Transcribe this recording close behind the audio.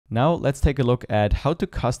Now let's take a look at how to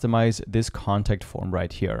customize this contact form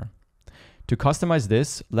right here. To customize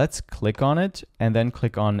this, let's click on it and then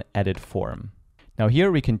click on Edit Form. Now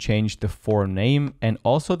here we can change the form name and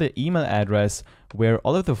also the email address where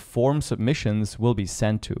all of the form submissions will be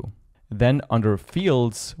sent to. Then under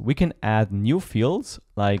Fields, we can add new fields,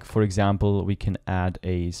 like for example, we can add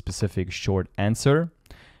a specific short answer,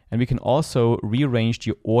 and we can also rearrange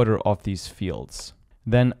the order of these fields.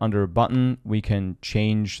 Then under Button, we can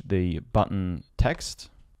change the button text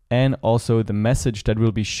and also the message that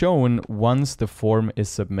will be shown once the form is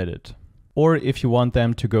submitted. Or if you want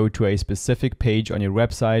them to go to a specific page on your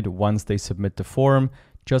website once they submit the form,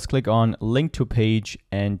 just click on Link to Page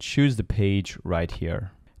and choose the page right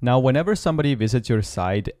here. Now, whenever somebody visits your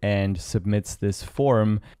site and submits this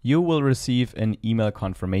form, you will receive an email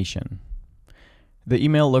confirmation. The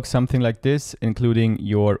email looks something like this, including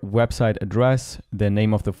your website address, the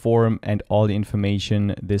name of the form, and all the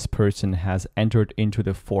information this person has entered into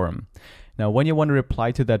the form. Now, when you want to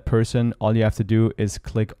reply to that person, all you have to do is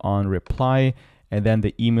click on Reply, and then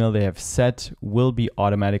the email they have set will be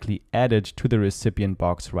automatically added to the recipient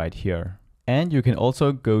box right here. And you can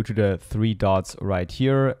also go to the three dots right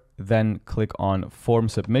here, then click on Form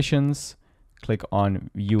Submissions, click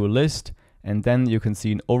on View List, and then you can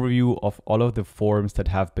see an overview of all of the forms that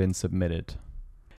have been submitted.